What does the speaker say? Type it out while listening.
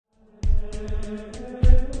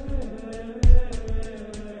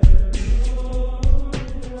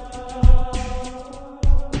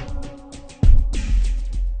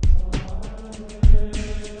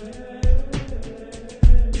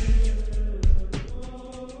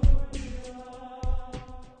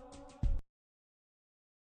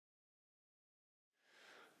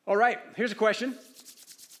All right, here's a question.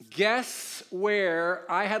 Guess where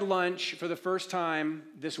I had lunch for the first time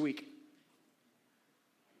this week?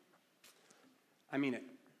 I mean it.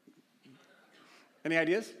 Any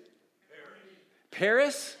ideas?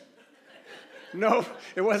 Paris? Nope,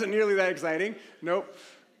 it wasn't nearly that exciting. Nope.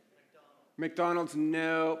 McDonald's?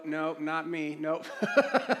 Nope, not me. Nope.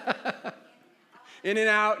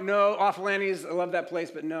 In-N-Out? No. Off Lanny's, I love that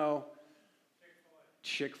place, but no.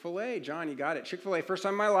 Chick-fil-A. John, you got it. Chick-fil-A. First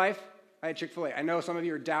time in my life, I had Chick-fil-A. I know some of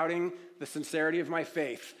you are doubting the sincerity of my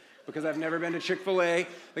faith because I've never been to Chick-fil-A.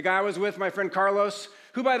 The guy I was with, my friend Carlos,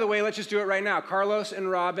 who, by the way, let's just do it right now. Carlos and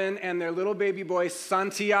Robin and their little baby boy,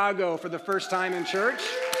 Santiago, for the first time in church.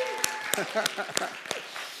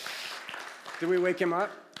 Did we wake him up?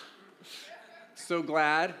 So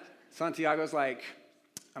glad. Santiago's like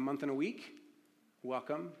a month and a week.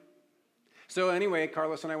 Welcome. So anyway,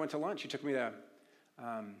 Carlos and I went to lunch. He took me to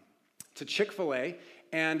Chick-fil-A,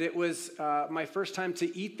 and it was my first time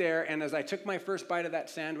to eat there. And as I took my first bite of that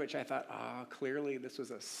sandwich, I thought, clearly this was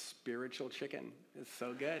a spiritual chicken. It's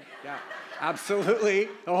so good. Yeah, absolutely,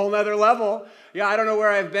 a whole nother level. Yeah, I don't know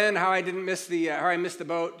where I've been, how I missed the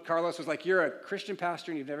boat. Carlos was like, "You're a Christian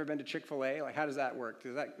pastor and you've never been to Chick-fil-A? Like, how does that work?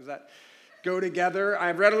 Does that go together?"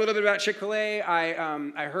 I've read a little bit about Chick-fil-A.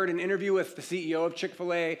 I heard an interview with the CEO of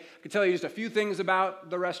Chick-fil-A. I could tell you just a few things about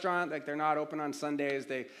the restaurant. Like, they're not open on Sundays.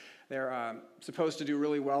 They're supposed to do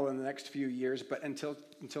really well in the next few years, but until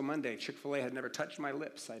Monday, Chick-fil-A had never touched my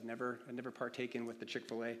lips. I'd never partaken with the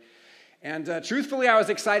Chick-fil-A. And truthfully, I was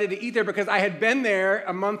excited to eat there because I had been there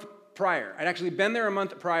a month prior. I'd actually been there a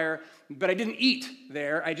month prior, but I didn't eat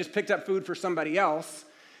there. I just picked up food for somebody else.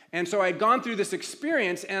 And so I'd gone through this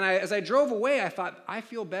experience, and as I drove away, I thought, I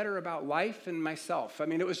feel better about life and myself. I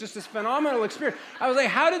mean, it was just this phenomenal experience. I was like,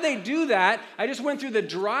 how did they do that? I just went through the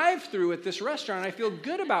drive-thru at this restaurant. I feel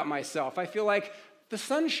good about myself. I feel like the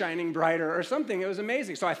sun's shining brighter or something. It was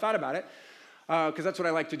amazing. So I thought about it, because that's what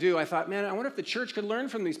I like to do. I thought, man, I wonder if the church could learn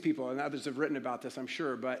from these people. And others have written about this, I'm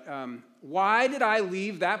sure. But why did I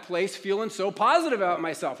leave that place feeling so positive about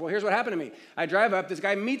myself? Well, here's what happened to me. I drive up. This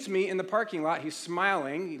guy meets me in the parking lot. He's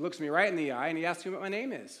smiling. He looks me right in the eye, and he asks me what my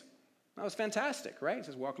name is. That was fantastic, right? He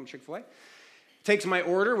says, "Welcome, Chick-fil-A." Takes my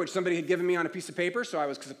order, which somebody had given me on a piece of paper, so I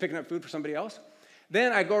was picking up food for somebody else.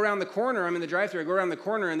 Then I go around the corner. I'm in the drive-thru. I go around the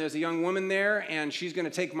corner, and there's a young woman there, and she's going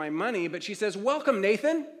to take my money, but she says, "Welcome,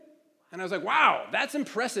 Nathan." And I was like, wow, that's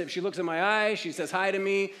impressive. She looks in my eyes. She says hi to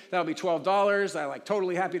me. That'll be $12. I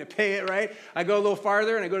totally happy to pay it, right? I go a little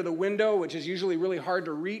farther and I go to the window, which is usually really hard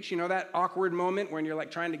to reach. You know, that awkward moment when you're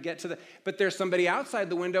trying to get to but there's somebody outside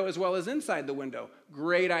the window as well as inside the window.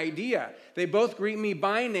 Great idea. They both greet me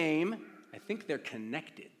by name. I think they're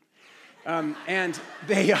connected. And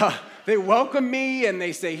they welcome me and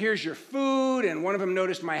they say, "Here's your food." And one of them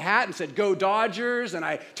noticed my hat and said, "Go Dodgers." And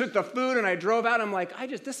I took the food and I drove out. I'm like,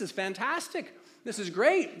 this is fantastic. This is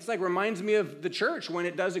great. It's reminds me of the church when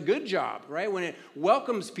it does a good job, right? When it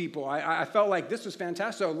welcomes people. I felt like this was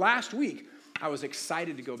fantastic. So last week, I was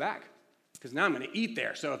excited to go back because now I'm going to eat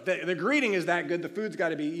there. So if the greeting is that good, the food's got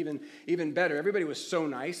to be even better. Everybody was so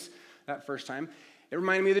nice that first time. It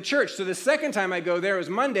reminded me of the church. So the second time I go there was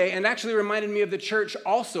Monday, and actually reminded me of the church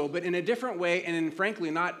also, but in a different way, and in, frankly,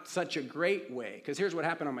 not such a great way. Because here's what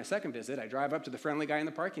happened on my second visit. I drive up to the friendly guy in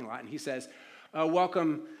the parking lot, and he says,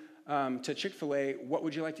 "Welcome to Chick-fil-A. What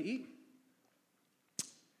would you like to eat?"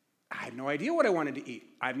 I had no idea what I wanted to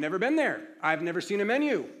eat. I've never been there. I've never seen a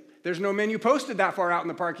menu. There's no menu posted that far out in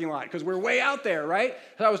the parking lot because we're way out there, right?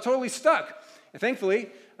 So I was totally stuck. And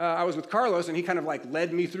thankfully, I was with Carlos, and he kind of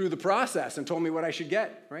led me through the process and told me what I should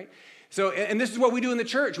get, right? So, and this is what we do in the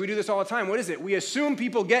church. We do this all the time. What is it? We assume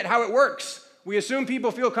people get how it works. We assume people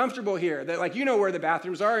feel comfortable here, that you know where the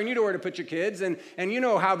bathrooms are, and you know where to put your kids, and you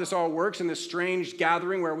know how this all works in this strange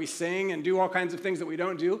gathering where we sing and do all kinds of things that we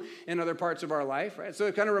don't do in other parts of our life, right? So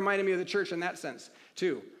it kind of reminded me of the church in that sense,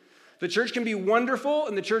 too. The church can be wonderful,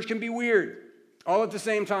 and the church can be weird, all at the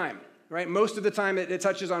same time. Right? Most of the time, it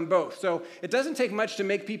touches on both. So it doesn't take much to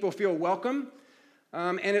make people feel welcome.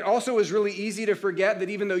 And it also is really easy to forget that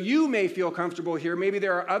even though you may feel comfortable here, maybe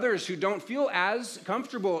there are others who don't feel as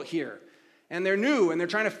comfortable here. And they're new, and they're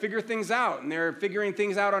trying to figure things out, and they're figuring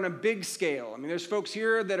things out on a big scale. I mean, there's folks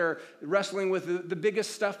here that are wrestling with the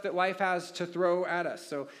biggest stuff that life has to throw at us.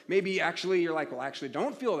 So maybe actually you're like, well, actually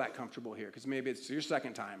don't feel that comfortable here, because maybe it's your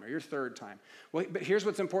second time or your third time. Well, but here's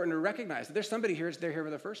what's important to recognize, that there's somebody here, they're here for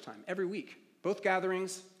the first time, every week. Both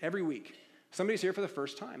gatherings, every week. Somebody's here for the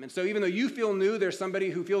first time. And so even though you feel new, there's somebody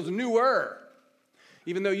who feels newer.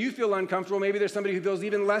 Even though you feel uncomfortable, maybe there's somebody who feels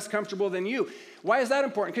even less comfortable than you. Why is that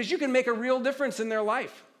important? Because you can make a real difference in their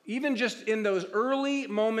life. even just in those early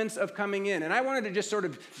moments of coming in. And I wanted to just sort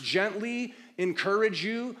of gently encourage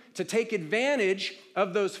you to take advantage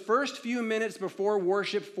of those first few minutes before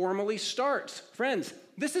worship formally starts. Friends,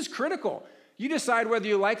 this is critical. You decide whether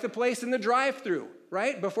you like the place in the drive-thru,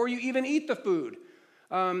 right? Before you even eat the food.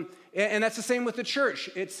 And that's the same with the church.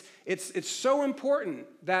 It's so important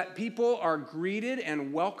that people are greeted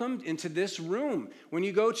and welcomed into this room. When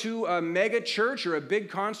you go to a mega church or a big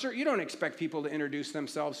concert, you don't expect people to introduce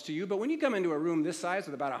themselves to you. But when you come into a room this size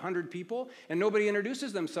with about 100 people and nobody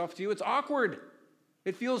introduces themselves to you, it's awkward.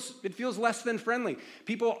 It feels less than friendly.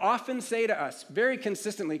 People often say to us very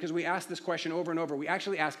consistently, because we ask this question over and over, we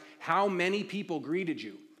actually ask, how many people greeted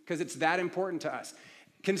you? Because it's that important to us.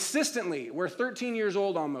 Consistently, we're 13 years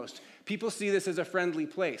old almost. People see this as a friendly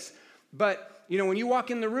place. But, when you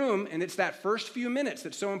walk in the room, and it's that first few minutes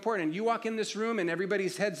that's so important, and you walk in this room and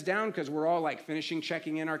everybody's head's down because we're all like finishing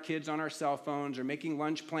checking in our kids on our cell phones or making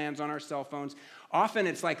lunch plans on our cell phones. Often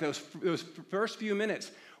it's like those first few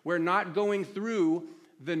minutes, we're not going through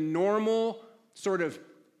the normal sort of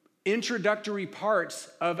introductory parts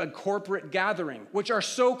of a corporate gathering, which are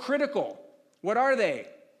so critical. What are they?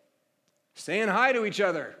 Saying hi to each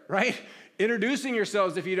other, right? Introducing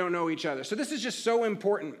yourselves if you don't know each other. So this is just so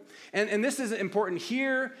important. And this is important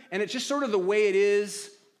here, and it's just sort of the way it is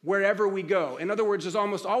wherever we go. In other words, there's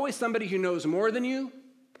almost always somebody who knows more than you.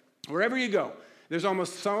 Wherever you go, there's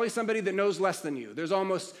almost always somebody that knows less than you. There's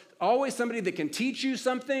almost always somebody that can teach you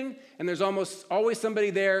something, and there's almost always somebody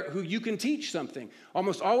there who you can teach something.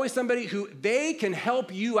 Almost always somebody who they can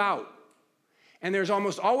help you out. And there's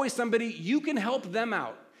almost always somebody you can help them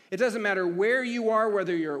out. It doesn't matter where you are,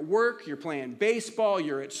 whether you're at work, you're playing baseball,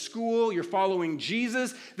 you're at school, you're following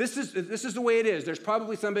Jesus. This is the way it is. There's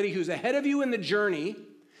probably somebody who's ahead of you in the journey,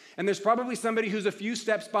 and there's probably somebody who's a few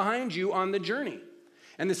steps behind you on the journey.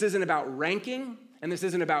 And this isn't about ranking, and this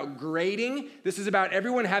isn't about grading. This is about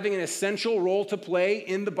everyone having an essential role to play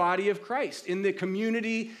in the body of Christ, in the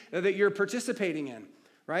community that you're participating in,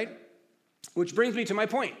 right? Which brings me to my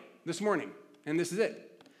point this morning, and this is it.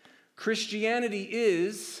 Christianity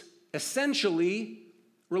is essentially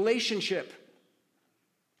relationship.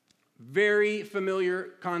 Very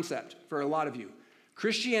familiar concept for a lot of you.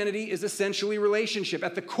 Christianity is essentially relationship.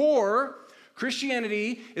 At the core,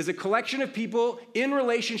 Christianity is a collection of people in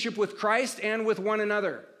relationship with Christ and with one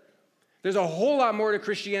another. There's a whole lot more to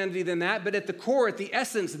Christianity than that, but at the core, at the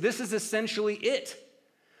essence, this is essentially it.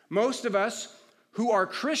 Most of us who are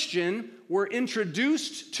Christian were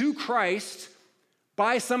introduced to Christ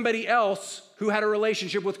by somebody else who had a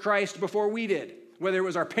relationship with Christ before we did, whether it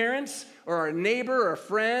was our parents or our neighbor or a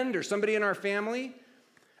friend or somebody in our family.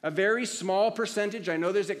 A very small percentage, I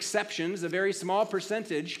know there's exceptions, a very small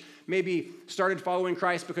percentage maybe started following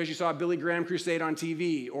Christ because you saw a Billy Graham crusade on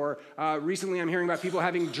TV, or recently I'm hearing about people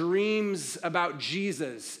having dreams about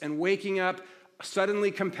Jesus and waking up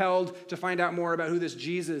suddenly compelled to find out more about who this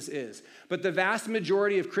Jesus is. But the vast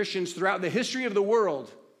majority of Christians throughout the history of the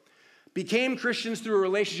world became Christians through a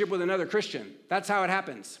relationship with another Christian. That's how it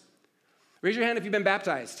happens. Raise your hand if you've been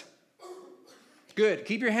baptized. Good.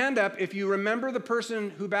 Keep your hand up if you remember the person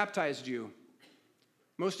who baptized you.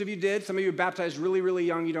 Most of you did. Some of you were baptized really, really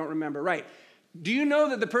young. You don't remember. Right. Do you know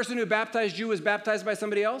that the person who baptized you was baptized by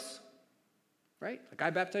somebody else? Right? A guy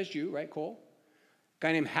baptized you, right, Cole? A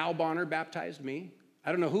guy named Hal Bonner baptized me.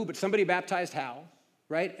 I don't know who, but somebody baptized Hal,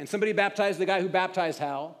 right? And somebody baptized the guy who baptized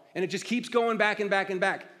Hal. And it just keeps going back and back and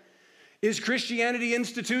back. Is Christianity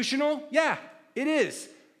institutional? Yeah, it is.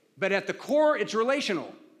 But at the core, it's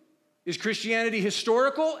relational. Is Christianity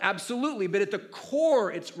historical? Absolutely. But at the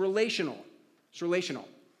core, it's relational. It's relational.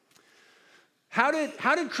 How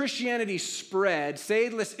did Christianity spread?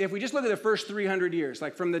 If we just look at the first 300 years,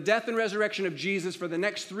 like from the death and resurrection of Jesus for the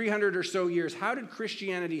next 300 or so years, how did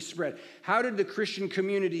Christianity spread? How did the Christian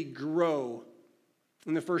community grow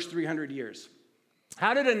in the first 300 years?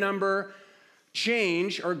 How did a number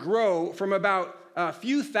change or grow from about a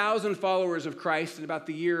few thousand followers of Christ in about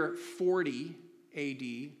the year 40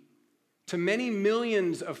 AD to many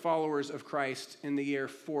millions of followers of Christ in the year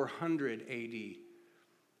 400 AD?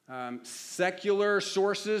 Secular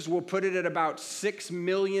sources will put it at about 6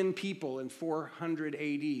 million people in 400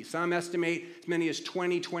 AD. Some estimate as many as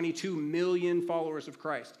 22 million followers of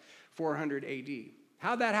Christ, 400 AD.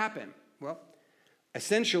 How'd that happen? Well,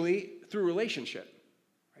 essentially through relationship,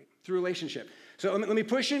 right? Through relationship. So let me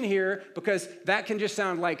push in here because that can just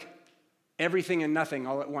sound like everything and nothing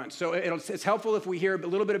all at once. So it's helpful if we hear a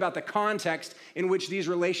little bit about the context in which these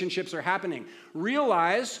relationships are happening.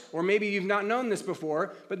 Realize, or maybe you've not known this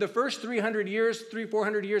before, but the first 400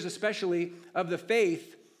 years especially, of the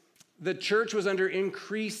faith, the church was under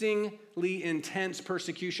increasingly intense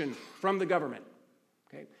persecution from the government.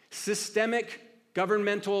 Okay? Systemic,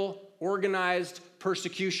 governmental, organized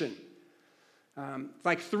persecution.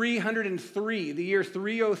 Like 303, the year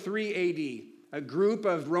 303 AD, a group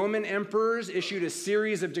of Roman emperors issued a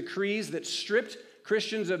series of decrees that stripped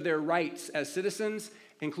Christians of their rights as citizens,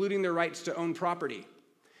 including their rights to own property.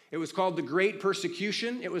 It was called the Great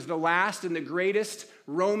Persecution. It was the last and the greatest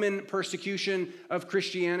Roman persecution of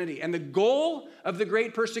Christianity. And the goal of the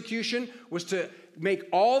Great Persecution was to make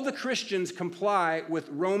all the Christians comply with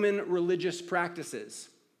Roman religious practices,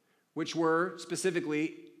 which were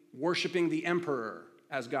specifically worshiping the emperor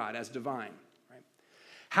as God, as divine. Right?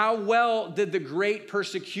 How well did the Great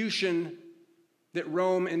Persecution that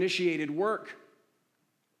Rome initiated work?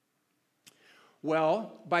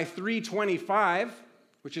 Well, by 325,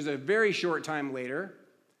 which is a very short time later,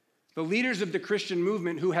 the leaders of the Christian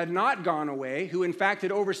movement who had not gone away, who in fact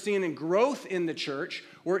had overseen a growth in the church,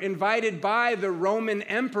 were invited by the Roman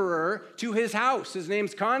emperor to his house. His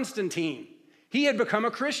name's Constantine. He had become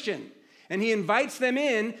a Christian, and he invites them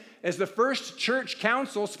in as the first church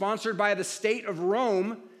council sponsored by the state of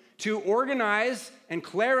Rome to organize and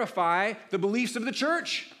clarify the beliefs of the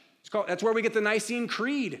church. That's where we get the Nicene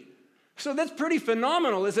Creed. So that's pretty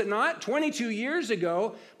phenomenal, is it not? 22 years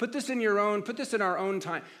ago, put this in our own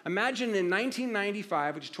time. Imagine in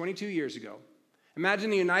 1995, which is 22 years ago,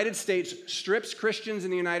 imagine the United States strips Christians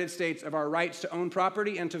in the United States of our rights to own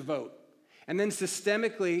property and to vote, and then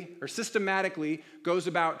systematically goes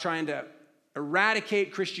about trying to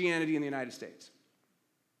eradicate Christianity in the United States,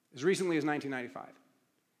 as recently as 1995.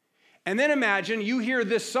 And then imagine you hear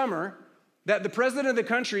this summer that the president of the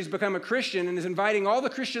country has become a Christian and is inviting all the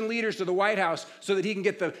Christian leaders to the White House so that he can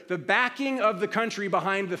get the backing of the country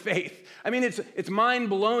behind the faith. I mean, it's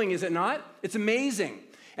mind-blowing, is it not? It's amazing.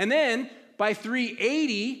 And then by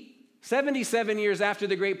 380, 77 years after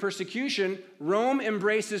the Great Persecution, Rome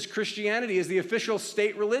embraces Christianity as the official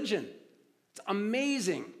state religion. It's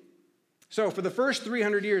amazing. So for the first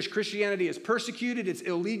 300 years, Christianity is persecuted, it's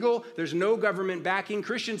illegal, there's no government backing,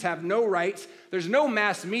 Christians have no rights, there's no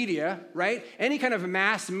mass media, right? Any kind of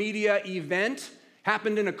mass media event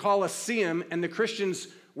happened in a coliseum, and the Christians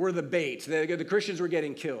were the bait. The Christians were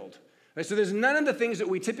getting killed. Right? So there's none of the things that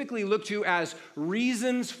we typically look to as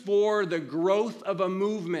reasons for the growth of a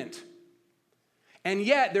movement. And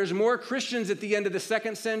yet, there's more Christians at the end of the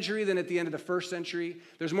 2nd century than at the end of the 1st century.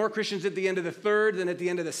 There's more Christians at the end of the 3rd than at the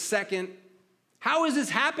end of the 2nd. How is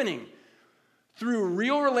this happening? Through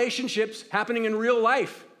real relationships happening in real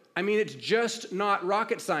life. I mean, it's just not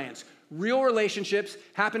rocket science. Real relationships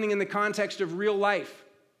happening in the context of real life.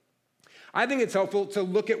 I think it's helpful to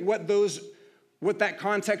look at what that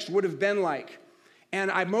context would have been like. And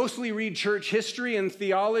I mostly read church history and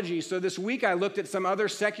theology, so this week I looked at some other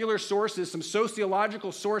secular sources, some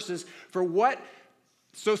sociological sources for what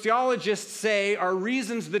sociologists say are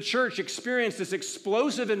reasons the church experienced this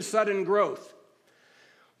explosive and sudden growth.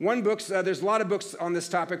 There's a lot of books on this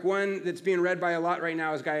topic. One that's being read by a lot right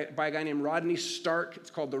now is by a guy named Rodney Stark. It's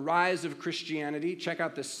called The Rise of Christianity. Check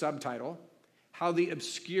out this subtitle, How the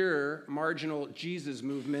Obscure Marginal Jesus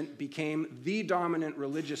Movement Became the Dominant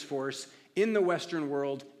Religious Force in the Western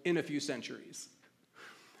world in a few centuries.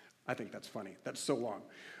 I think that's funny. That's so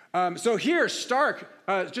long. So here, Stark,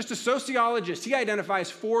 just a sociologist, he identifies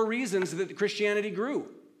 4 reasons that Christianity grew.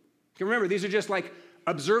 Remember, these are just like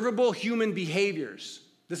observable human behaviors.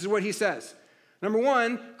 This is what he says. Number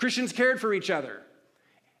 1, Christians cared for each other.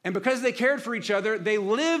 And because they cared for each other, they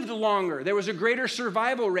lived longer. There was a greater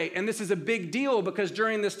survival rate. And this is a big deal because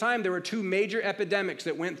during this time, there were 2 major epidemics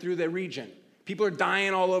that went through the region. People are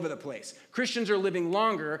dying all over the place. Christians are living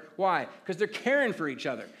longer. Why? Because they're caring for each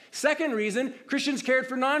other. Second reason, Christians cared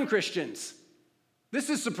for non-Christians. This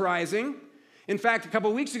is surprising. In fact, a couple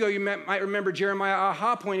of weeks ago, you might remember Jeremiah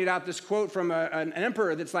Aha pointed out this quote from an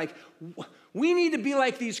emperor that's like, we need to be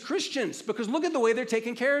like these Christians because look at the way they're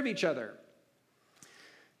taking care of each other.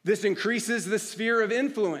 This increases the sphere of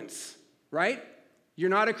influence, right? You're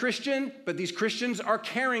not a Christian, but these Christians are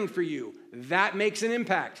caring for you. That makes an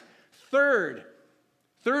impact. Third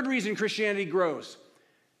reason Christianity grows.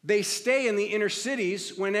 They stay in the inner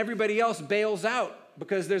cities when everybody else bails out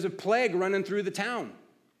because there's a plague running through the town.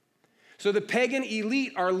 So the pagan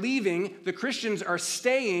elite are leaving, the Christians are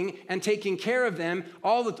staying and taking care of them.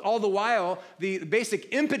 All the while, the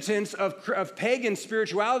basic impotence of pagan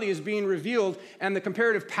spirituality is being revealed and the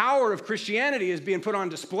comparative power of Christianity is being put on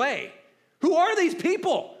display. Who are these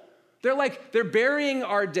people? They're burying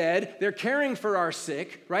our dead, they're caring for our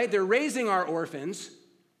sick, right? They're raising our orphans.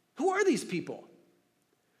 Who are these people?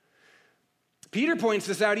 Peter points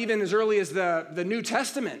this out even as early as the New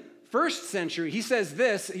Testament. first century, he says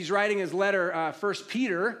this. He's writing his letter, 1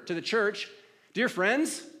 Peter, to the church. Dear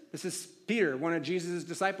friends, this is Peter, one of Jesus'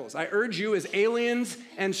 disciples. I urge you as aliens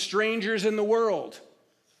and strangers in the world,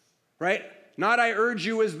 right? Not I urge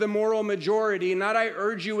you as the moral majority, not I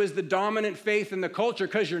urge you as the dominant faith in the culture,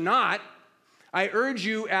 because you're not. I urge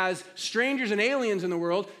you as strangers and aliens in the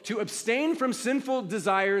world to abstain from sinful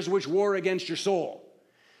desires which war against your soul.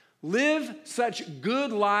 Live such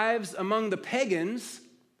good lives among the pagans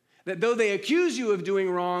that though they accuse you of doing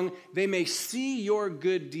wrong, they may see your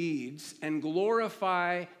good deeds and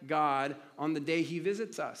glorify God on the day he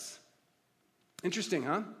visits us. Interesting,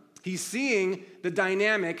 huh? He's seeing the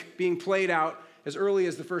dynamic being played out as early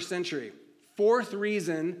as the first century. Fourth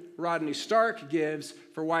reason Rodney Stark gives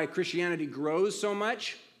for why Christianity grows so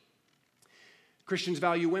much: Christians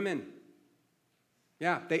value women.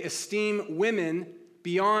 Yeah, they esteem women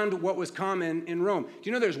beyond what was common in Rome. Do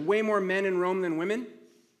you know there's way more men in Rome than women?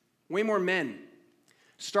 Way more men.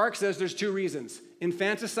 Stark says there's two reasons: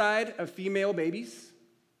 infanticide of female babies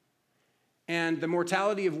and the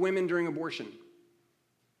mortality of women during abortion.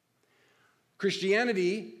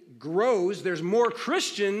 Christianity grows. There's more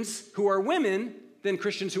Christians who are women than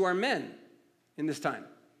Christians who are men in this time.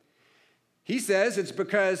 He says it's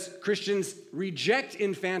because Christians reject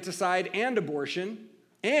infanticide and abortion,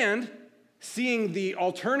 and seeing the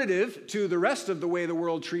alternative to the rest of the way the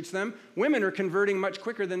world treats them, women are converting much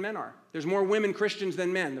quicker than men are. There's more women Christians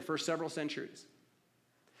than men the first several centuries.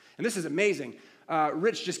 And this is amazing.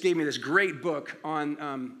 Rich just gave me this great book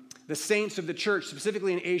on the saints of the church,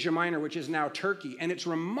 specifically in Asia Minor, which is now Turkey. And it's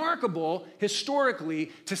remarkable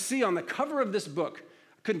historically to see on the cover of this book,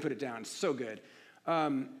 I couldn't put it down, it's so good,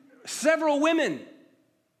 several women.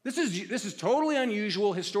 This is totally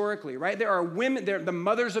unusual historically, right? There are women, they're the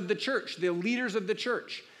mothers of the church, the leaders of the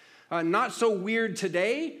church. Not so weird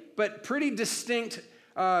today, but pretty distinct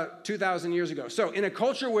 2,000 years ago. So in a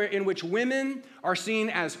culture in which women are seen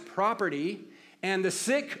as property and the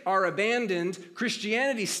sick are abandoned,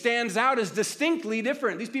 Christianity stands out as distinctly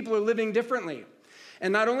different. These people are living differently.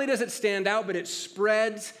 And not only does it stand out, but it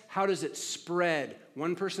spreads. How does it spread?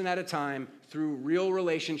 One person at a time through real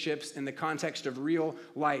relationships in the context of real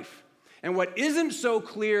life. And what isn't so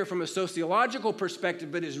clear from a sociological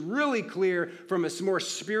perspective, but is really clear from a more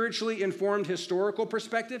spiritually informed historical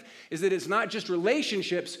perspective, is that it's not just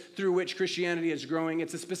relationships through which Christianity is growing.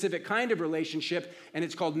 It's a specific kind of relationship, and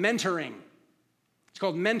it's called mentoring. It's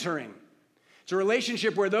called mentoring. It's a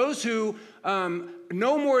relationship where those who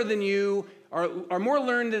know more than you, are more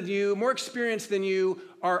learned than you, more experienced than you,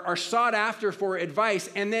 are sought after for advice,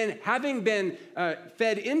 and then having been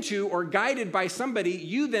fed into or guided by somebody,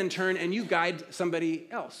 you then turn and you guide somebody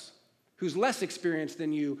else who's less experienced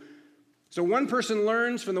than you. So one person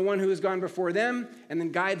learns from the one who has gone before them and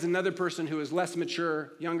then guides another person who is less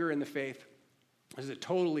mature, younger in the faith. This is a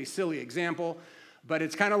totally silly example, but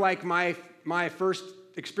it's kind of like my first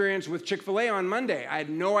experience with Chick-fil-A on Monday. I had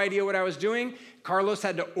no idea what I was doing. Carlos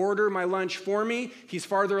had to order my lunch for me. He's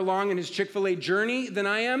farther along in his Chick-fil-A journey than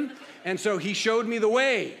I am, and so he showed me the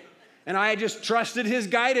way. And I just trusted his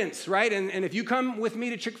guidance, right? And if you come with me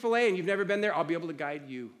to Chick-fil-A and you've never been there, I'll be able to guide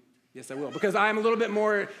you. Yes, I will, because I'm a little bit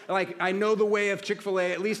more, like, I know the way of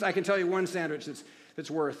Chick-fil-A. At least I can tell you one sandwich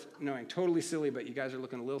that's worth knowing. Totally silly, but you guys are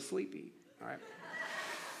looking a little sleepy. All right.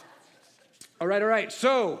 All right.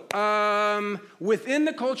 So, within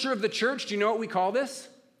the culture of the church, do you know what we call this?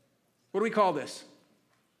 What do we call this?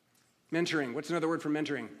 Mentoring. What's another word for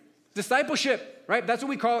mentoring? Discipleship, right? That's what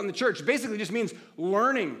we call it in the church. It basically just means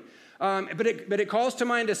learning. But it calls to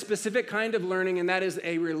mind a specific kind of learning, and that is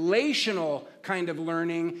a relational kind of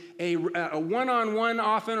learning, a one-on-one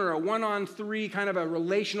often, or a one-on-three kind of a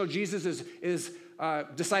relational. Jesus is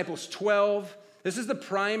disciples 12. This is the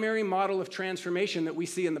primary model of transformation that we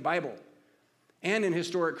see in the Bible and in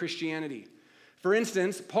historic Christianity. For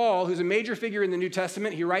instance, Paul, who's a major figure in the New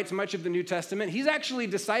Testament, he writes much of the New Testament. He's actually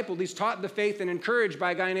discipled, he's taught the faith and encouraged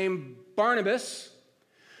by a guy named Barnabas.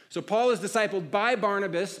 So Paul is discipled by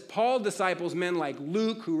Barnabas. Paul disciples men like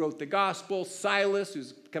Luke, who wrote the gospel, Silas, who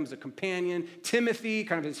becomes a companion, Timothy,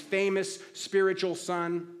 kind of his famous spiritual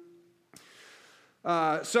son.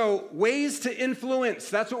 So ways to influence,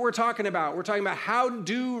 that's what we're talking about. We're talking about how to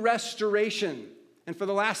do restoration. And for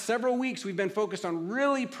the last several weeks, we've been focused on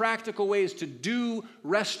really practical ways to do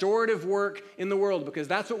restorative work in the world, because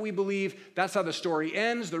that's what we believe. That's how the story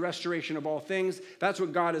ends, the restoration of all things. That's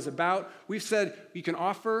what God is about. We've said you can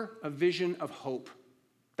offer a vision of hope.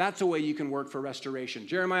 That's a way you can work for restoration.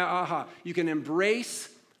 Jeremiah Aha, you can embrace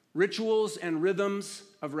rituals and rhythms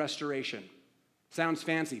of restoration. Sounds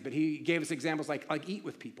fancy, but he gave us examples like eat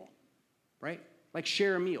with people, right? Like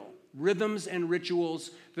share a meal. rhythms and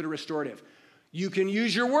rituals that are restorative. You can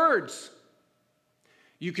use your words.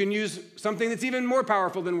 You can use something that's even more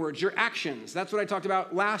powerful than words, your actions. That's what I talked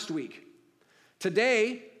about last week.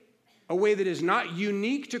 Today, a way that is not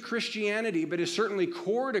unique to Christianity, but is certainly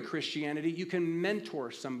core to Christianity, you can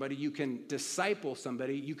mentor somebody, you can disciple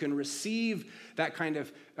somebody, you can receive that kind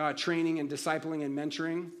of training and discipling and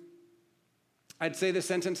mentoring. I'd say the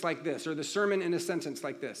sentence like this, or the sermon in a sentence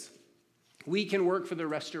like this. We can work for the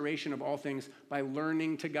restoration of all things by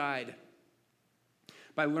learning to guide.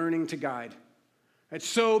 By learning to guide. It's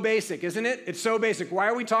so basic, isn't it? It's so basic. Why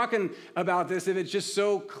are we talking about this if it's just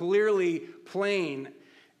so clearly plain?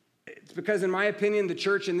 It's because, in my opinion, the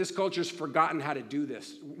church in this culture has forgotten how to do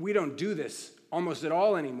this. We don't do this almost at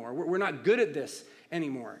all anymore. We're not good at this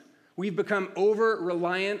anymore. We've become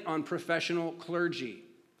over-reliant on professional clergy.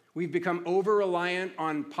 We've become over-reliant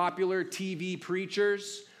on popular TV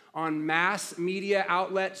preachers, on mass media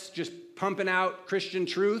outlets just pumping out Christian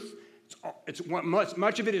truth.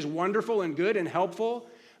 Much of it is wonderful and good and helpful,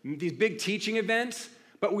 these big teaching events,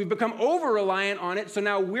 but we've become over-reliant on it, so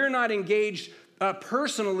now we're not engaged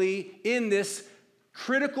personally in this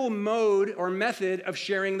critical mode or method of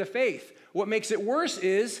sharing the faith. What makes it worse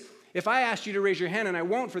is, if I asked you to raise your hand, and I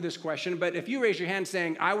won't for this question, but if you raise your hand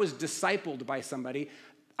saying, I was discipled by somebody,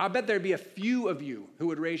 I'll bet there'd be a few of you who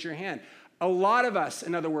would raise your hand. A lot of us,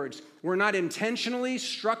 in other words, we're not intentionally,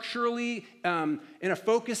 structurally, in a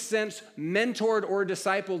focused sense, mentored or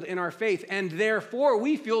discipled in our faith, and therefore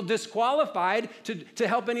we feel disqualified to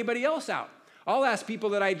help anybody else out. I'll ask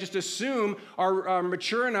people that I just assume are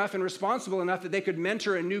mature enough and responsible enough that they could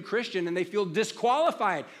mentor a new Christian, and they feel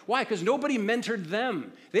disqualified. Why? Because nobody mentored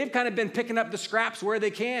them. They've kind of been picking up the scraps where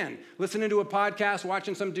they can, listening to a podcast,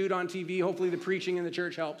 watching some dude on TV. Hopefully the preaching in the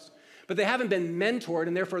church helps. But they haven't been mentored,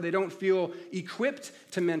 and therefore they don't feel equipped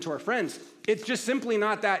to mentor. Friends, it's just simply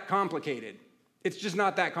not that complicated. It's just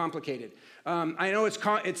not that complicated. I know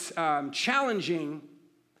it's challenging,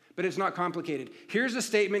 but it's not complicated. Here's a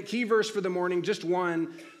statement, key verse for the morning, just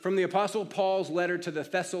one, from the Apostle Paul's letter to the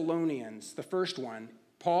Thessalonians, the first one.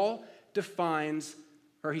 Paul defines,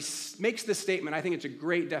 or he makes this statement. I think it's a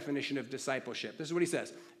great definition of discipleship. This is what he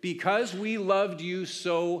says. Because we loved you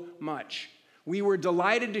so much, we were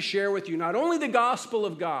delighted to share with you not only the gospel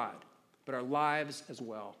of God, but our lives as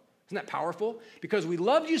well. Isn't that powerful? Because we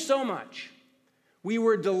loved you so much, we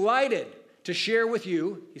were delighted to share with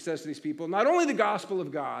you, he says to these people, not only the gospel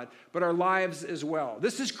of God, but our lives as well.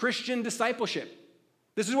 This is Christian discipleship.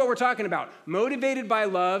 This is what we're talking about. Motivated by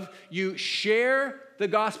love, you share the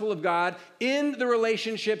gospel of God in the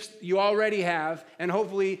relationships you already have, and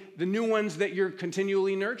hopefully the new ones that you're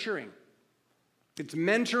continually nurturing. It's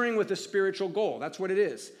mentoring with a spiritual goal. That's what it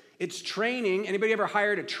is. It's training. Anybody ever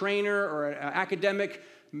hired a trainer or an academic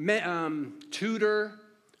tutor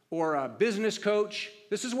or a business coach?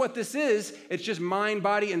 This is what this is. It's just mind,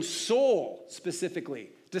 body, and soul specifically.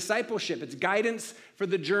 Discipleship. It's guidance for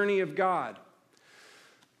the journey of God.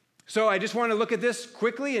 So I just want to look at this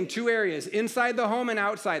quickly in two areas, inside the home and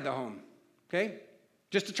outside the home, okay?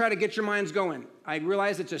 Just to try to get your minds going. I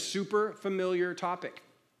realize it's a super familiar topic.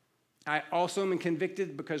 I also am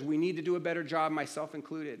convicted because we need to do a better job, myself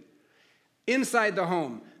included. Inside the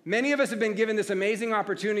home, many of us have been given this amazing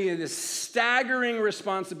opportunity and this staggering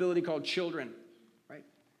responsibility called children, right?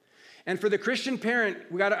 And for the Christian parent,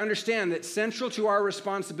 we got to understand that central to our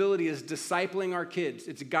responsibility is discipling our kids.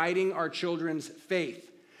 It's guiding our children's faith.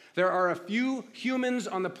 There are a few humans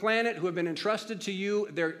on the planet who have been entrusted to you.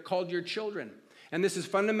 They're called your children. And this is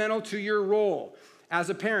fundamental to your role. As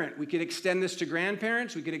a parent, we could extend this to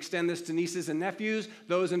grandparents. We could extend this to nieces and nephews,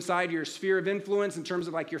 those inside your sphere of influence in terms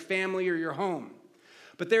of like your family or your home.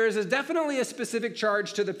 But there is definitely a specific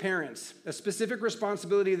charge to the parents, a specific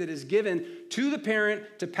responsibility that is given to the parent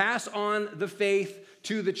to pass on the faith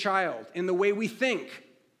to the child in the way we think,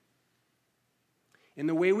 in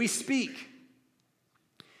the way we speak,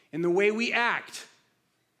 in the way we act.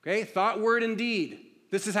 Okay? Thought, word, and deed.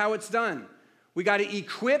 This is how it's done. We got to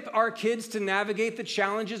equip our kids to navigate the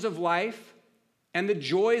challenges of life and the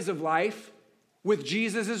joys of life with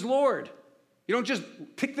Jesus as Lord. You don't just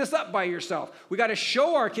pick this up by yourself. We got to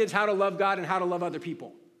show our kids how to love God and how to love other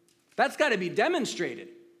people. That's got to be demonstrated.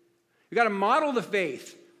 We got to model the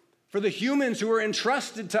faith for the humans who are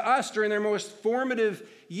entrusted to us during their most formative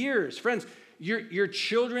years. Friends, your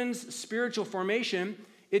children's spiritual formation,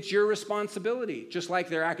 it's your responsibility. Just like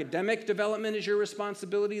their academic development is your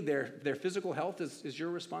responsibility, their physical health is your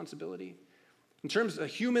responsibility. In terms of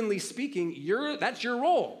humanly speaking, that's your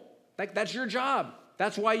role. That's your job.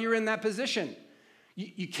 That's why you're in that position.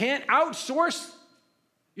 You can't outsource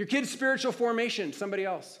your kid's spiritual formation to somebody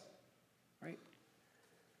else, right?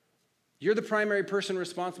 You're the primary person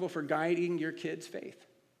responsible for guiding your kids' faith.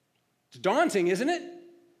 It's daunting, isn't it?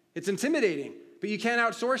 It's intimidating, but you can't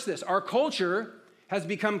outsource this. Our culture has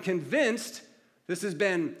become convinced, this has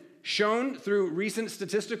been shown through recent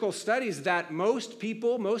statistical studies, that most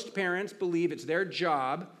people, most parents believe it's their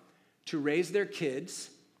job to raise their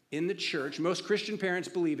kids in the church. Most Christian parents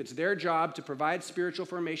believe it's their job to provide spiritual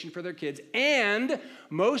formation for their kids, and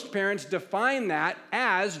most parents define that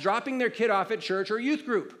as dropping their kid off at church or youth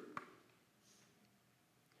group.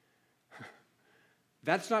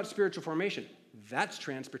 That's not spiritual formation. That's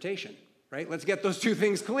transportation, right? Let's get those two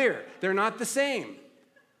things clear. They're not the same.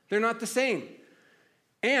 They're not the same.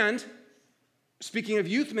 And speaking of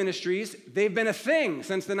youth ministries, they've been a thing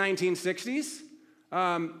since the 1960s,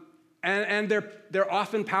 and they're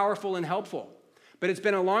often powerful and helpful. But it's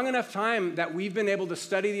been a long enough time that we've been able to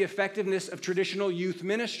study the effectiveness of traditional youth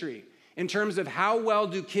ministry in terms of how well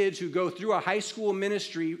do kids who go through a high school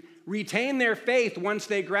ministry retain their faith once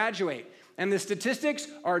they graduate. And the statistics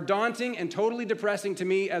are daunting and totally depressing to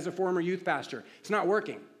me as a former youth pastor. It's not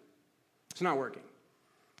working. It's not working.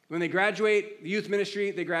 When they graduate the youth ministry,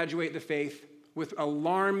 they graduate the faith with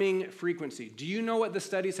alarming frequency. Do you know what the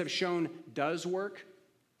studies have shown does work?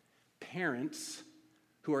 Parents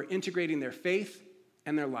who are integrating their faith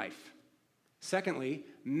and their life. Secondly,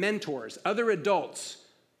 mentors, other adults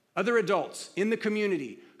in the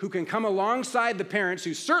community who can come alongside the parents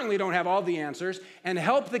who certainly don't have all the answers and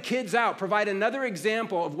help the kids out, provide another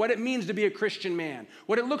example of what it means to be a Christian man,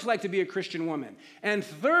 what it looks like to be a Christian woman. And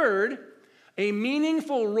third, a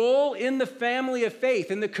meaningful role in the family of faith,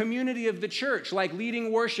 in the community of the church, like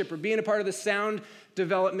leading worship or being a part of the sound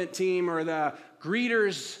development team or the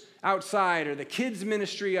greeters outside or the kids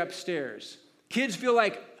ministry upstairs. Kids feel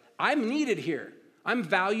like, I'm needed here. I'm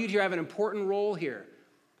valued here. I have an important role here.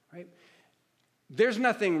 Right? There's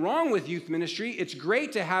nothing wrong with youth ministry. It's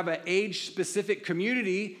great to have an age-specific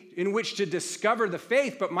community in which to discover the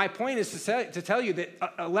faith, but my point is to tell you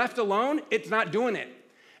that left alone, it's not doing it.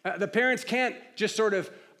 The parents can't just sort of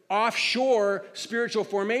offshore spiritual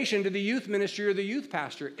formation to the youth ministry or the youth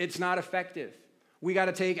pastor. It's not effective. We got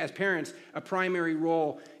to take, as parents, a primary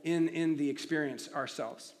role in the experience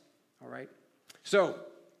ourselves. All right? So,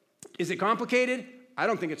 is it complicated? I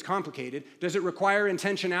don't think it's complicated. Does it require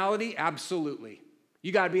intentionality? Absolutely.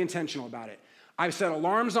 You got to be intentional about it. I've set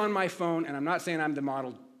alarms on my phone, and I'm not saying I'm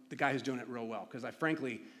the guy who's doing it real well, because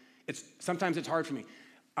sometimes it's hard for me.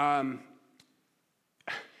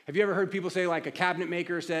 Have you ever heard people say, like a cabinet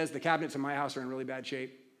maker says, the cabinets in my house are in really bad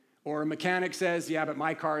shape? Or a mechanic says, yeah, but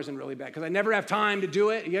my car is in really bad, because I never have time to do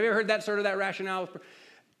it. You ever heard that rationale?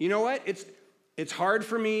 You know what? It's hard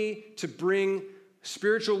for me to bring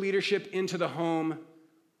spiritual leadership into the home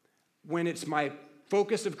when it's my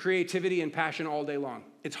focus of creativity and passion all day long.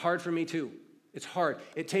 It's hard for me too. It's hard.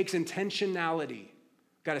 It takes intentionality.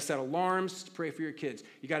 You've got to set alarms to pray for your kids.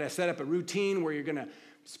 You got to set up a routine where you're going to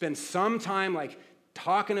spend some time like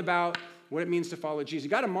talking about what it means to follow Jesus. You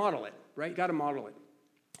got to model it, right? You got to model it.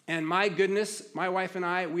 And my goodness, my wife and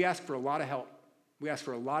I, we ask for a lot of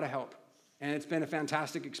help. And it's been a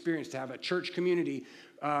fantastic experience to have a church community,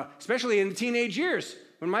 especially in the teenage years.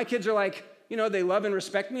 When my kids are like, they love and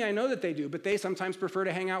respect me, I know that they do, but they sometimes prefer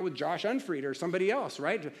to hang out with Josh Unfried or somebody else,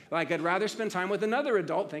 right? Like, I'd rather spend time with another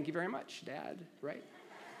adult. Thank you very much, Dad, right?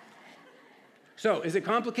 So, is it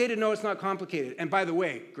complicated? No, it's not complicated. And by the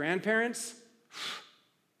way, grandparents,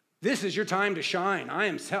 this is your time to shine.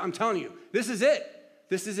 I'm telling you, this is it.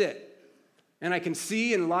 This is it. And I can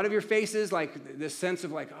see in a lot of your faces, like, this sense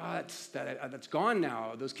of like, that's gone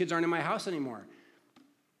now. Those kids aren't in my house anymore.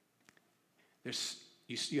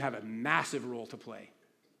 You have a massive role to play,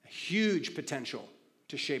 a huge potential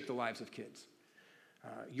to shape the lives of kids,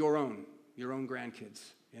 your own grandkids,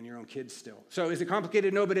 and your own kids still. So is it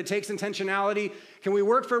complicated? No, but it takes intentionality. Can we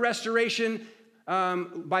work for restoration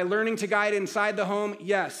by learning to guide inside the home?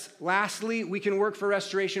 Yes. Lastly, we can work for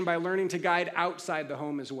restoration by learning to guide outside the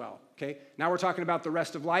home as well. Okay, now we're talking about the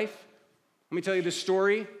rest of life. Let me tell you this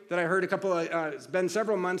story that I heard it's been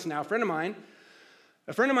several months now. A friend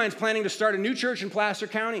of mine's planning to start a new church in Placer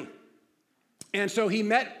County. And so he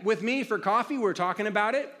met with me for coffee. We were talking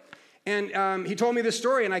about it. And he told me this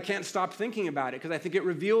story, and I can't stop thinking about it because I think it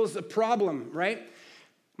reveals a problem, right?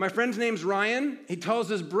 My friend's name's Ryan. He tells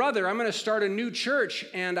his brother, I'm going to start a new church,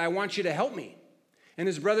 and I want you to help me. And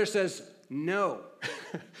his brother says, no.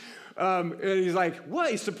 And he's like, what?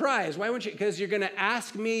 He's surprised. Why wouldn't you? Because you're going to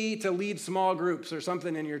ask me to lead small groups or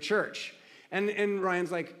something in your church. And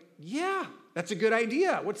Ryan's like, yeah, That's a good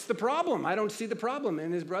idea. What's the problem? I don't see the problem.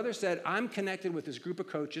 And his brother said, I'm connected with this group of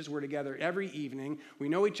coaches. We're together every evening. We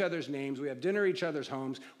know each other's names. We have dinner at each other's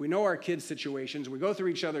homes. We know our kids' situations. We go through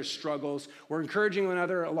each other's struggles. We're encouraging one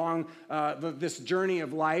another along this journey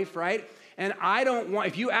of life, right? And I don't want,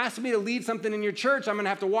 if you ask me to lead something in your church, I'm going to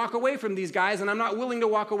have to walk away from these guys, and I'm not willing to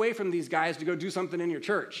walk away from these guys to go do something in your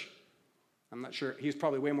church. I'm not sure. He's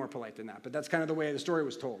probably way more polite than that, but that's kind of the way the story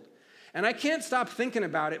was told. And I can't stop thinking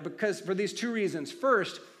about it because for these two reasons.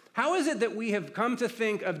 First, how is it that we have come to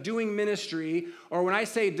think of doing ministry, or when I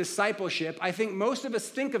say discipleship, I think most of us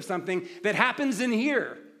think of something that happens in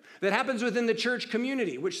here, that happens within the church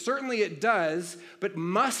community, which certainly it does, but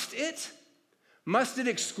must it? Must it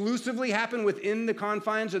exclusively happen within the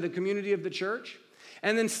confines of the community of the church?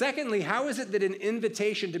 And then secondly, how is it that an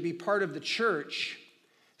invitation to be part of the church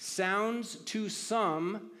sounds to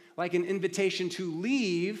some like an invitation to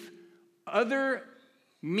leave other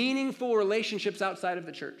meaningful relationships outside of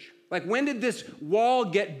the church? Like, when did this wall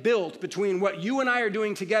get built between what you and I are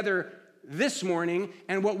doing together this morning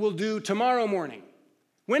and what we'll do tomorrow morning?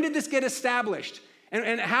 When did this get established?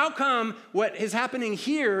 And how come what is happening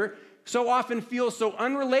here so often feels so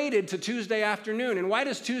unrelated to Tuesday afternoon? And why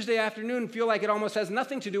does Tuesday afternoon feel like it almost has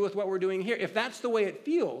nothing to do with what we're doing here? If that's the way it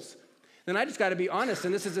feels, then I just got to be honest,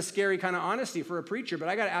 and this is a scary kind of honesty for a preacher, but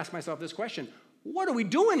I got to ask myself this question: what are we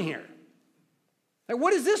doing here? Like,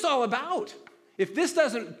 what is this all about? If this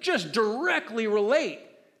doesn't just directly relate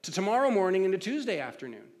to tomorrow morning into Tuesday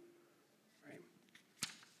afternoon, right?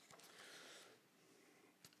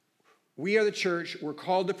 We are the church. We're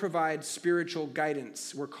called to provide spiritual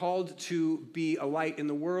guidance. We're called to be a light in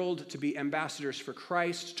the world, to be ambassadors for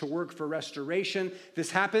Christ, to work for restoration.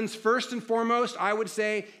 This happens first and foremost, I would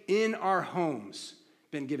say, in our homes.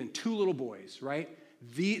 Been given 2 little boys, right?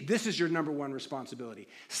 This is your number one responsibility.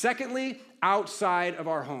 Secondly, outside of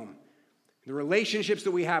our home, the relationships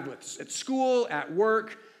that we have at school, at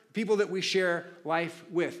work, people that we share life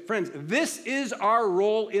with. Friends, this is our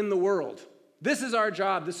role in the world. This is our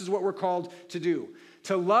job. This is what we're called to do.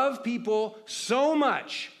 To love people so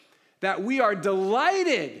much that we are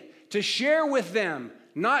delighted to share with them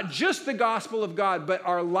not just the gospel of God, but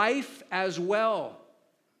our life as well.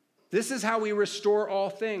 This is how we restore all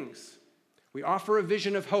things. We offer a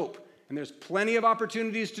vision of hope, and there's plenty of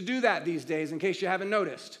opportunities to do that these days, in case you haven't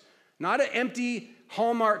noticed. Not an empty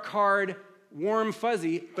Hallmark card, warm,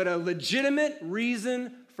 fuzzy, but a legitimate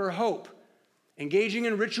reason for hope. Engaging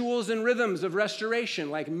in rituals and rhythms of restoration,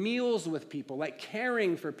 like meals with people, like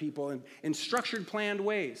caring for people in structured, planned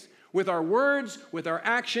ways. With our words, with our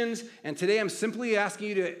actions, and today I'm simply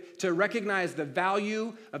asking you to recognize the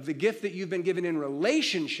value of the gift that you've been given in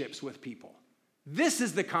relationships with people. This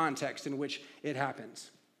is the context in which it happens,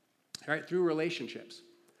 all right, through relationships.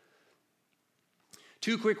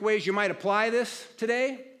 2 quick ways you might apply this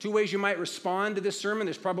today, 2 ways you might respond to this sermon.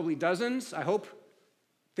 There's probably dozens. I hope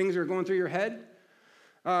things are going through your head.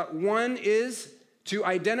 One is to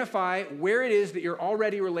identify where it is that you're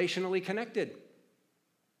already relationally connected,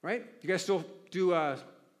 right? You guys still do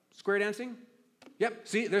square dancing? Yep,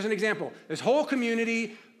 see, there's an example. This whole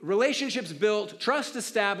community, relationships built, trust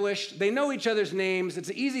established, they know each other's names, it's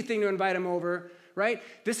an easy thing to invite them over, right?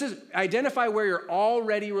 This is identify where you're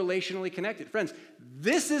already relationally connected. Friends,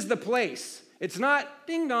 this is the place. It's not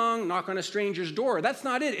ding dong, knock on a stranger's door. That's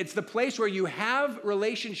not it. It's the place where you have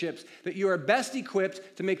relationships that you are best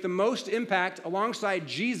equipped to make the most impact alongside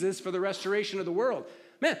Jesus for the restoration of the world.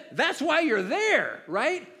 Man, that's why you're there,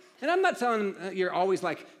 right? And I'm not telling you're always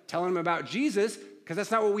like telling them about Jesus, because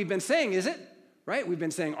that's not what we've been saying, is it? Right? We've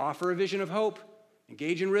been saying offer a vision of hope,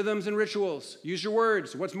 engage in rhythms and rituals, use your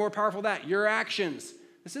words. What's more powerful than that? Your actions.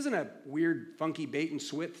 This isn't a weird, funky bait and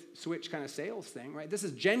switch kind of sales thing, right? This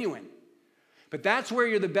is genuine. But that's where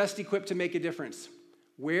you're the best equipped to make a difference.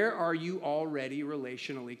 Where are you already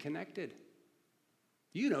relationally connected?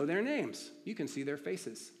 You know their names. You can see their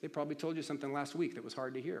faces. They probably told you something last week that was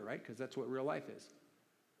hard to hear, right? Because that's what real life is.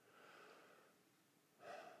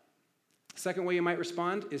 Second way you might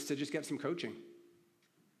respond is to just get some coaching.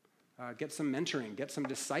 Get some mentoring. Get some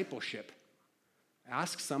discipleship.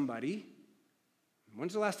 Ask somebody.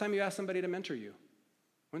 When's the last time you asked somebody to mentor you?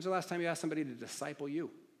 When's the last time you asked somebody to disciple you?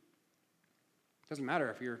 Doesn't matter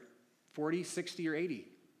if you're 40, 60, or 80,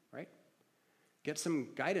 right? Get some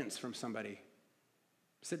guidance from somebody.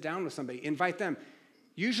 Sit down with somebody. Invite them.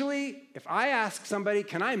 Usually, if I ask somebody,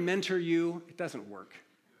 can I mentor you? It doesn't work.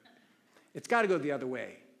 It's got to go the other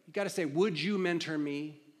way. You got to say, would you mentor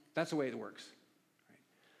me? That's the way it works.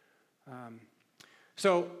 Right?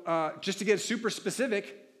 So just to get super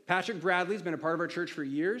specific, Patrick Bradley's been a part of our church for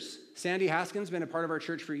years. Sandy Haskins been a part of our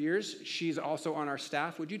church for years. She's also on our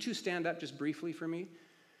staff. Would you two stand up just briefly for me?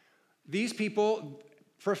 These people,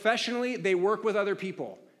 professionally, they work with other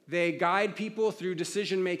people. They guide people through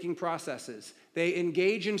decision-making processes. They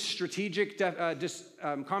engage in strategic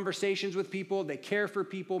conversations with people. They care for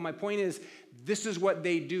people. My point is, this is what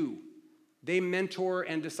they do. They mentor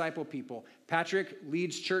and disciple people. Patrick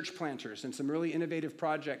leads church planters and some really innovative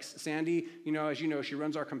projects. Sandy, as you know, she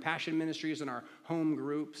runs our compassion ministries and our home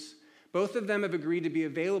groups. Both of them have agreed to be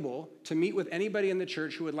available to meet with anybody in the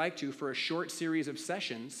church who would like to for a short series of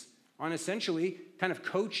sessions on essentially kind of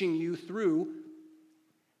coaching you through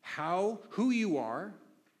who you are,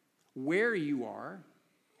 where you are,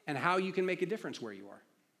 and how you can make a difference where you are.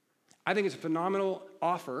 I think it's a phenomenal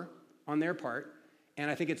offer on their part, and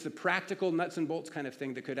I think it's the practical nuts and bolts kind of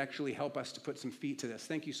thing that could actually help us to put some feet to this.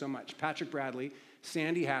 Thank you so much. Patrick Bradley,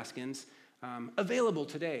 Sandy Haskins, available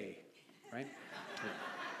today, right?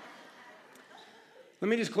 Let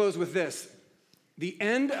me just close with this. The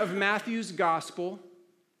end of Matthew's gospel,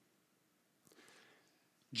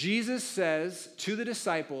 Jesus says to the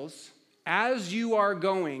disciples, as you are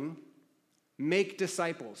going, make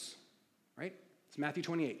disciples, right? It's Matthew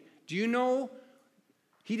 28. Do you know,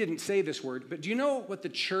 he didn't say this word, but do you know what the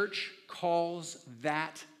church calls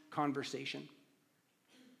that conversation?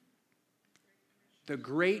 The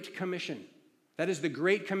Great Commission. That is the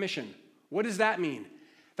Great Commission. What does that mean?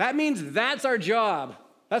 That means that's our job.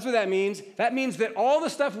 That's what that means. That means that all the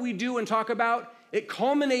stuff we do and talk about, it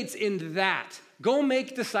culminates in that. Go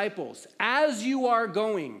make disciples as you are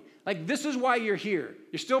going. Like, this is why you're here.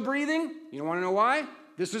 You're still breathing? You don't want to know why?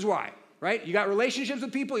 This is why, right? You got relationships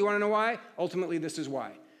with people? You want to know why? Ultimately, this is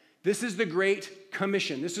why. This is the Great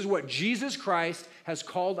Commission. This is what Jesus Christ has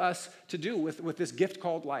called us to do with this gift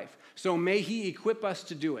called life. So may he equip us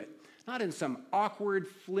to do it. Not in some awkward,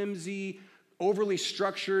 flimsy, overly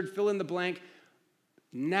structured, fill in the blank.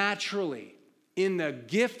 Naturally, in the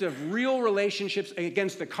gift of real relationships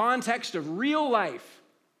against the context of real life.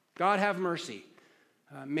 God have mercy.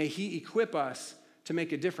 May he equip us to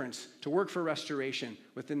make a difference, to work for restoration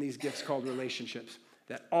within these gifts called relationships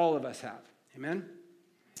that all of us have. Amen?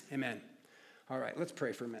 Amen. All right, let's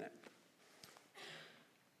pray for a minute.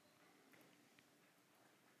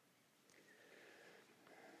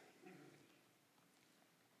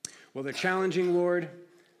 Well, they're challenging, Lord.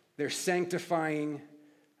 They're sanctifying.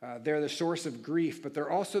 They're the source of grief, but they're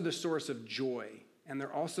also the source of joy, and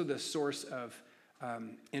they're also the source of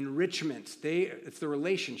enrichment. It's the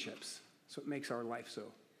relationships. That's what makes our life so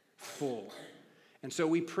full. And so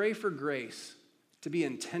we pray for grace to be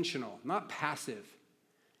intentional, not passive,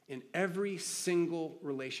 in every single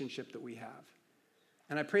relationship that we have.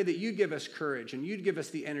 And I pray that you'd give us courage, and you'd give us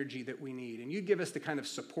the energy that we need, and you'd give us the kind of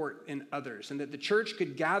support in others, and that the church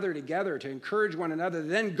could gather together to encourage one another,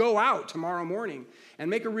 then go out tomorrow morning and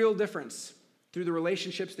make a real difference through the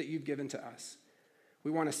relationships that you've given to us.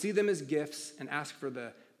 We want to see them as gifts and ask for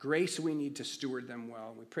the grace we need to steward them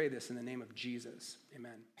well. We pray this in the name of Jesus.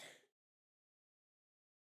 Amen.